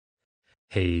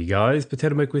Hey guys,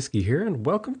 Potato Mike Whiskey here, and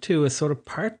welcome to a sort of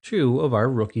part 2 of our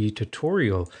rookie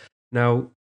tutorial. Now,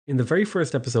 in the very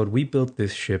first episode, we built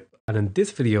this ship, and in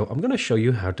this video, I'm going to show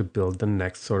you how to build the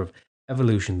next sort of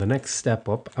evolution, the next step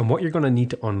up, and what you're going to need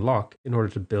to unlock in order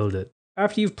to build it.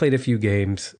 After you've played a few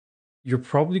games, you're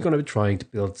probably going to be trying to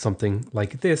build something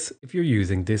like this if you're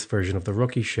using this version of the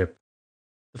rookie ship.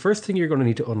 The first thing you're going to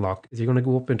need to unlock is you're going to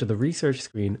go up into the research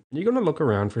screen, and you're going to look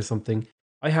around for something.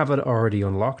 I have it already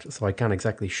unlocked, so I can't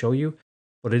exactly show you,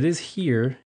 but it is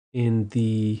here in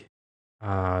the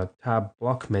tab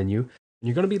block menu, and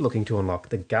you're going to be looking to unlock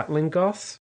the Gatling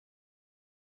Goss.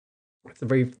 That's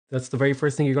the very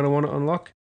first thing you're going to want to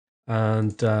unlock,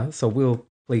 and so we'll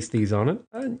place these on it,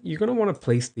 and you're going to want to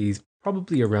place these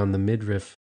probably around the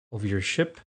midriff of your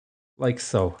ship, like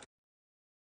so.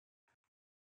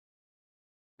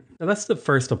 Now that's the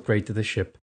first upgrade to the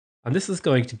ship. And this is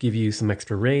going to give you some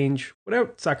extra range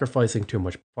without sacrificing too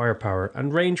much firepower.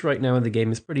 And range right now in the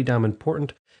game is pretty damn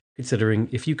important, considering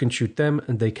if you can shoot them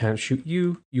and they can't shoot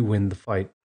you, you win the fight.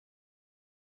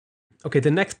 Okay, the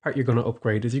next part you're going to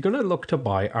upgrade is you're going to look to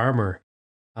buy armor.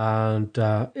 And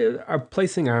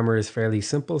placing armor is fairly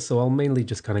simple, so I'll mainly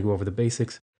just kind of go over the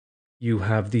basics. You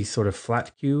have these sort of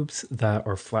flat cubes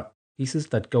or flat pieces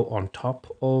that go on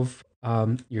top of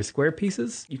your square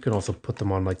pieces. You can also put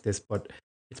them on like this, but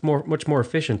it's much more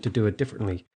efficient to do it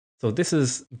differently. So this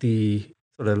is the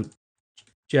sort of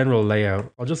general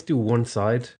layout. I'll just do one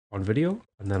side on video,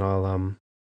 and then I'll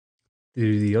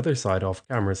do the other side off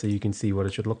camera so you can see what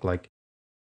it should look like.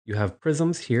 You have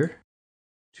prisms here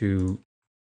to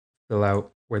fill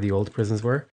out where the old prisms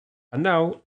were. And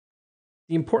now,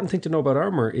 the important thing to know about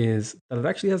armor is that it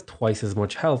actually has twice as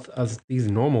much health as these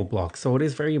normal blocks. So it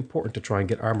is very important to try and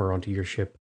get armor onto your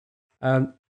ship.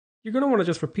 And you're going to want to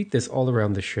just repeat this all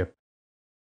around the ship.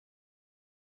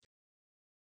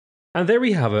 And there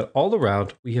we have it. All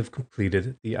around, we have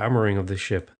completed the armoring of the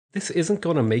ship. This isn't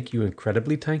going to make you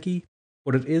incredibly tanky,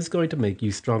 but it is going to make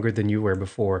you stronger than you were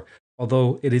before.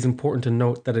 Although it is important to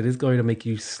note that it is going to make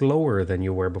you slower than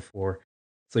you were before.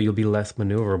 So you'll be less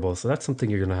maneuverable. So that's something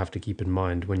you're going to have to keep in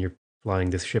mind when you're flying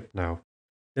this ship now.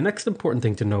 The next important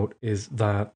thing to note is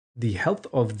that the health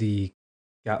of the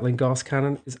Gatling Goss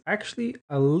cannon is actually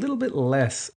a little bit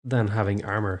less than having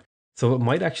armor. So it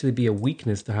might actually be a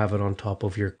weakness to have it on top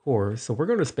of your core. So we're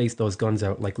going to space those guns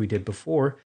out like we did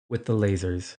before with the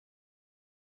lasers.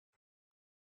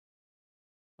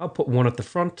 I'll put one at the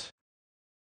front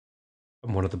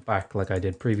and one at the back like I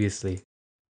did previously.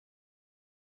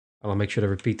 I'll make sure to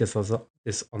repeat this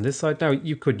on this side. Now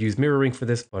you could use mirroring for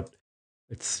this, but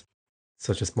it's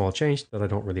such a small change that I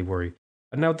don't really worry.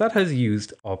 And now that has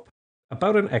used up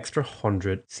about an extra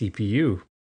 100 CPU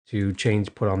to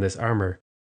put on this armor.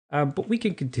 But we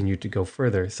can continue to go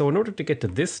further. So in order to get to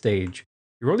this stage,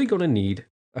 you're only going to need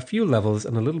a few levels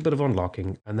and a little bit of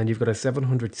unlocking, and then you've got a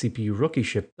 700 CPU rookie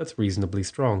ship that's reasonably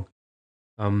strong.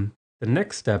 The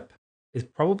next step is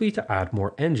probably to add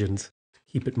more engines to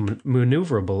keep it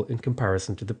maneuverable in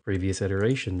comparison to the previous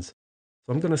iterations.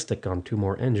 So I'm going to stick on 2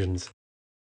 more engines.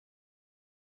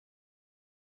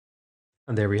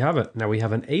 And there we have it. Now we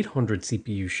have an 800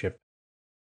 CPU ship.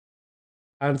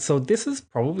 And so this is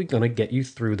probably going to get you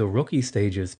through the rookie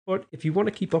stages, but if you want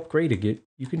to keep upgrading it,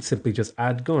 you can simply just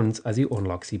add guns as you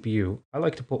unlock CPU. I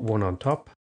like to put one on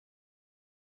top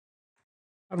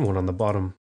and one on the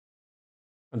bottom.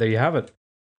 And there you have it.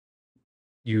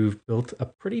 You've built a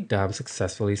pretty damn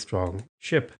successfully strong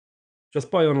ship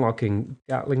just by unlocking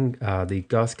the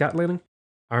Goss Gatling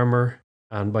armor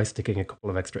and by sticking a couple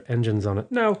of extra engines on it.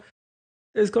 Now,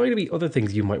 there's going to be other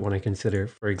things you might want to consider.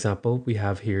 For example, we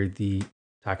have here the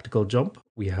tactical jump,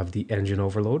 we have the engine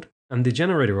overload, and the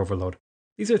generator overload.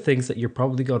 These are things that you're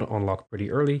probably going to unlock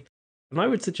pretty early, and I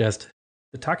would suggest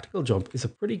the tactical jump is a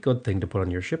pretty good thing to put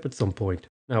on your ship at some point.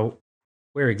 Now,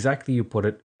 where exactly you put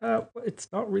it, it's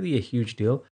not really a huge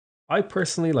deal. I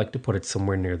personally like to put it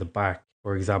somewhere near the back.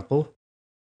 For example,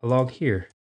 along here.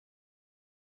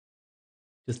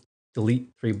 Just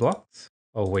delete 3 blocks.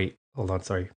 Oh wait, hold on,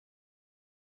 sorry.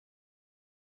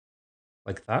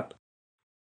 Like that.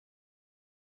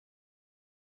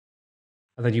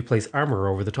 And then you place armor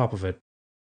over the top of it.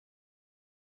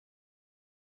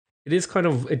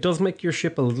 It does make your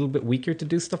ship a little bit weaker to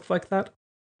do stuff like that,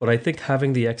 but I think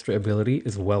having the extra ability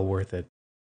is well worth it.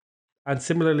 And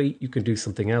similarly, you can do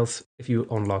something else if you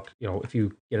unlock, if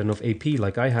you get enough AP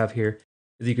like I have here,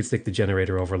 is you could stick the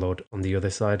generator overload on the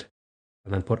other side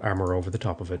and then put armor over the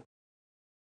top of it.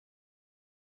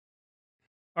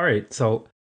 Alright, so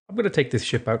I'm going to take this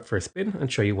ship out for a spin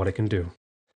and show you what it can do.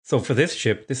 So for this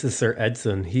ship, this is Sir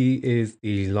Edson. He is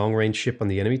the long-range ship on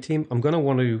the enemy team. I'm going to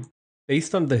want to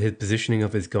based on his positioning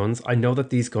of his guns, I know that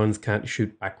these guns can't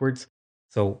shoot backwards.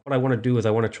 So what I want to do is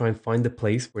I want to try and find the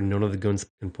place where none of the guns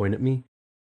can point at me.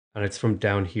 And it's from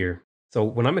down here. So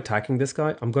when I'm attacking this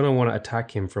guy, I'm going to want to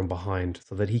attack him from behind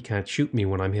so that he can't shoot me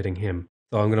when I'm hitting him.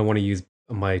 So I'm going to want to use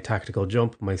my tactical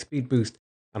jump, my speed boost,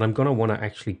 and I'm going to want to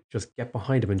actually just get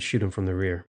behind him and shoot him from the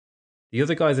rear. The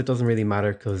other guys, it doesn't really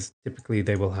matter because typically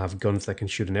they will have guns that can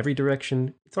shoot in every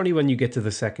direction. It's only when you get to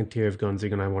the second tier of guns you're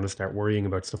going to want to start worrying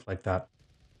about stuff like that.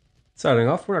 Starting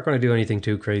off, we're not going to do anything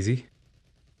too crazy.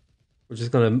 We're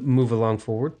just going to move along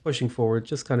forward, pushing forward,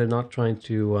 just kind of not trying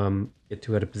to get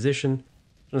too out of position,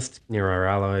 just near our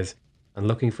allies and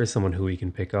looking for someone who we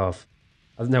can pick off.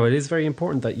 Now, it is very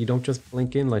important that you don't just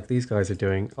blink in like these guys are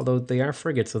doing, although they are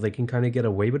frigates, so they can kind of get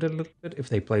away with it a little bit if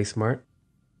they play smart.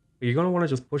 But you're going to want to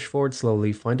just push forward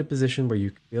slowly, find a position where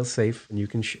you feel safe and you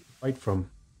can fight from.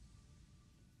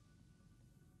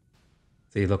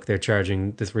 See, look, they're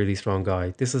charging this really strong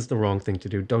guy. This is the wrong thing to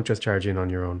do. Don't just charge in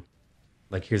on your own.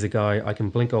 Like, here's a guy, I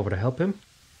can blink over to help him.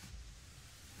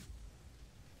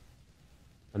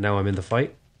 And now I'm in the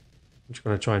fight. I'm just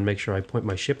going to try and make sure I point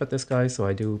my ship at this guy so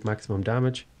I do maximum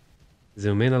damage.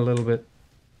 Zoom in a little bit.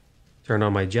 Turn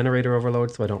on my generator overload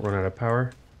so I don't run out of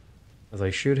power as I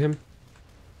shoot him.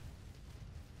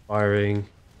 Firing.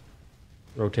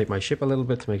 Rotate my ship a little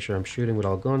bit to make sure I'm shooting with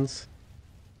all guns.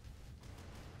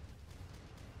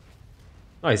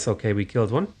 Nice, okay, we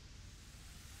killed one.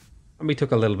 And we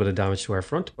took a little bit of damage to our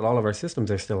front, but all of our systems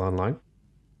are still online.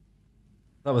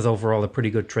 That was overall a pretty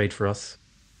good trade for us.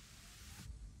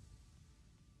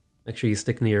 Make sure you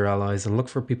stick near your allies and look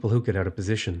for people who get out of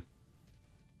position.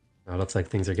 Now it looks like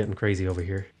things are getting crazy over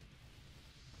here.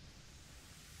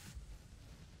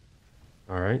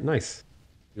 Alright, nice.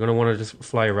 You're going to want to just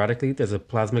fly erratically. There's a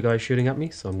plasma guy shooting at me,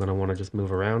 so I'm going to want to just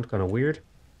move around, kind of weird.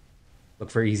 Look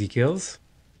for easy kills.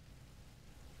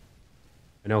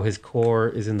 I know his core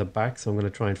is in the back, so I'm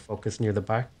going to try and focus near the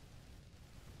back.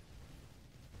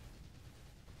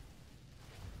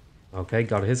 Okay,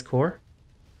 got his core.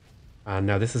 And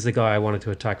now this is the guy I wanted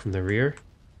to attack from the rear.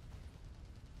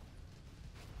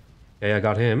 Okay, I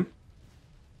got him.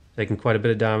 Taking quite a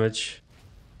bit of damage.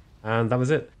 And that was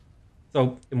it.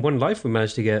 So, in one life, we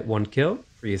managed to get 1 kill,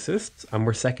 3 assists, and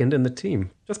we're second in the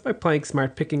team. Just by playing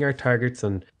smart, picking our targets,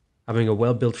 and having a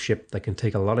well-built ship that can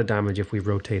take a lot of damage if we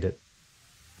rotate it.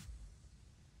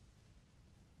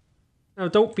 Now,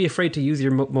 don't be afraid to use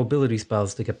your mobility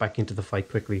spells to get back into the fight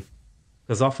quickly,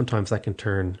 because oftentimes that can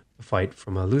turn a fight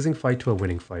from a losing fight to a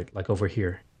winning fight, like over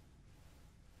here.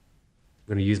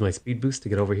 I'm going to use my speed boost to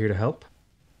get over here to help.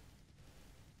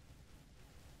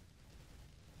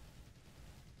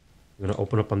 I'm going to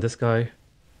open up on this guy.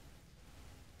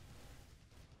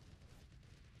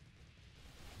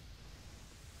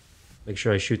 Make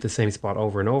sure I shoot the same spot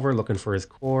over and over, looking for his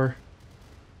core.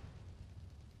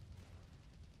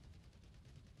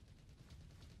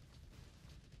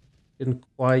 Didn't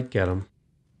quite get him.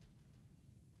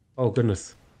 Oh,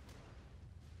 goodness.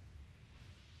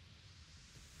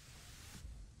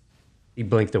 He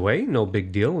blinked away. No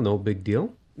big deal. No big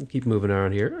deal. Keep moving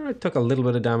around here. I took a little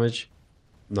bit of damage.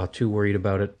 Not too worried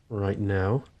about it right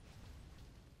now.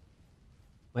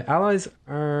 My allies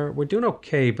we're doing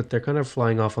okay, but they're kind of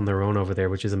flying off on their own over there,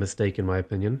 which is a mistake in my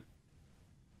opinion.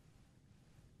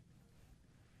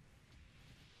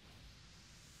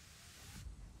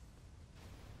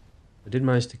 I did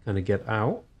manage to kind of get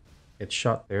out. Get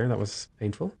shot there. That was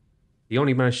painful. He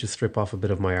only managed to strip off a bit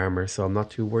of my armor, so I'm not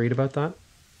too worried about that.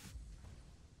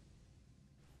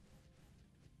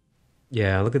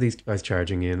 Yeah, look at these guys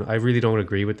charging in. I really don't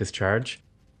agree with this charge.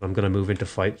 I'm going to move into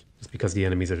fight just because the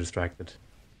enemies are distracted.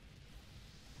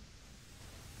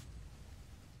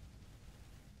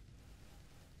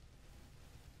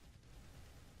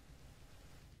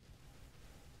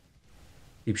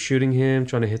 Keep shooting him,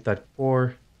 trying to hit that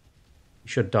core. He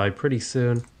should die pretty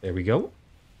soon. There we go.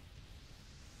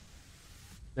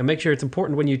 Now make sure it's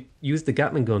important when you use the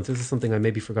Gatling guns. This is something I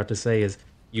maybe forgot to say is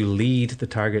you lead the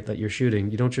target that you're shooting.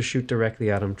 You don't just shoot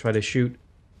directly at them. Try to shoot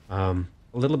a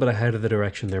little bit ahead of the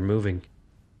direction they're moving.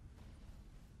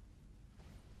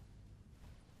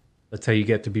 That's how you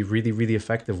get to be really, really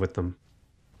effective with them.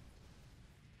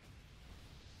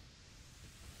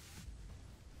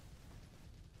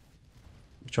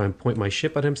 Try and point my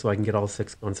ship at him so I can get all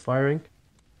 6 guns firing.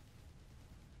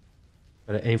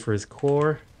 Gotta aim for his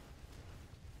core.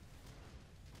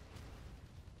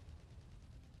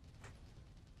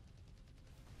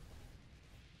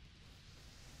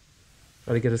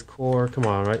 Try to get his core. Come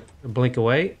on, right? Blink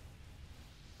away.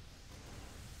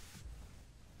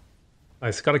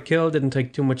 Nice, got a kill. Didn't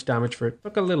take too much damage for it.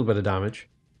 Took a little bit of damage.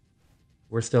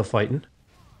 We're still fighting.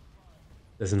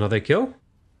 There's another kill.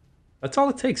 That's all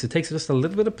it takes. It takes just a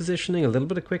little bit of positioning, a little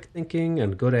bit of quick thinking,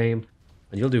 and good aim,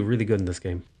 and you'll do really good in this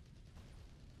game.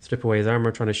 Strip away his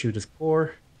armor, trying to shoot his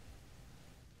core.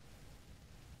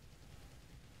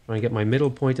 Trying to get my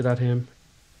middle pointed at him.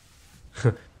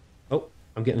 Oh,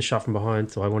 I'm getting shot from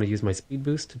behind, so I want to use my speed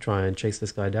boost to try and chase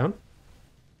this guy down.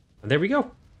 And there we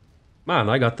go. Man,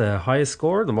 I got the highest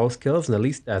score, the most kills, and the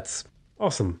least deaths.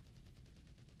 Awesome.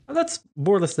 And that's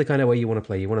more or less the kind of way you want to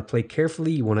play. You want to play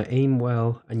carefully, you want to aim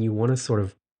well, and you want to sort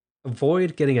of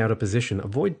avoid getting out of position,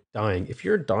 avoid dying. If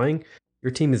you're dying,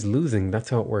 your team is losing. That's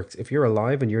how it works. If you're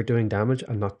alive and you're doing damage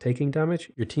and not taking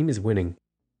damage, your team is winning.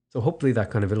 So hopefully that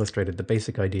kind of illustrated the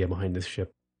basic idea behind this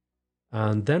ship.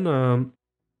 And then I'm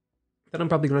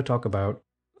probably going to talk about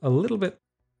a little bit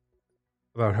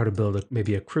about how to build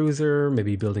maybe a cruiser,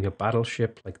 maybe building a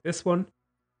battleship like this one,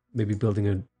 maybe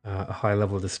building a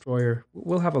high-level destroyer.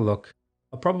 We'll have a look.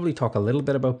 I'll probably talk a little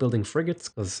bit about building frigates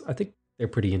because I think they're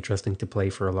pretty interesting to play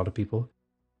for a lot of people.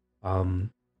 But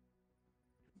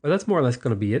that's more or less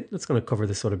going to be it. It's going to cover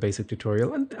this sort of basic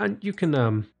tutorial, and you can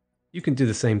do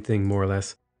the same thing more or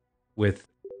less with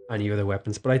any other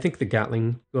weapons. But I think the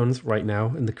Gatling guns right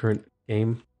now in the current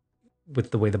game,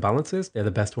 with the way the balance is, they're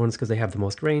the best ones because they have the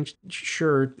most range.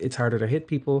 Sure, it's harder to hit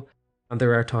people, and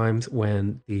there are times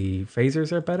when the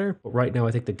phasers are better, but right now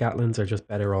I think the Gatlings are just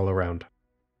better all around.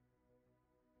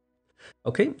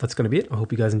 Okay, that's going to be it. I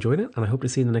hope you guys enjoyed it, and I hope to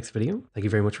see you in the next video. Thank you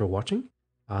very much for watching.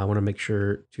 I want to make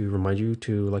sure to remind you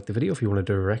to like the video if you want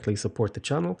to directly support the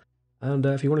channel. And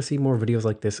if you want to see more videos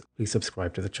like this, please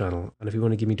subscribe to the channel. And if you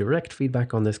want to give me direct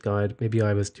feedback on this guide, maybe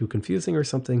I was too confusing or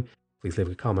something, please leave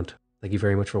a comment. Thank you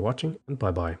very much for watching, and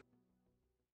bye-bye.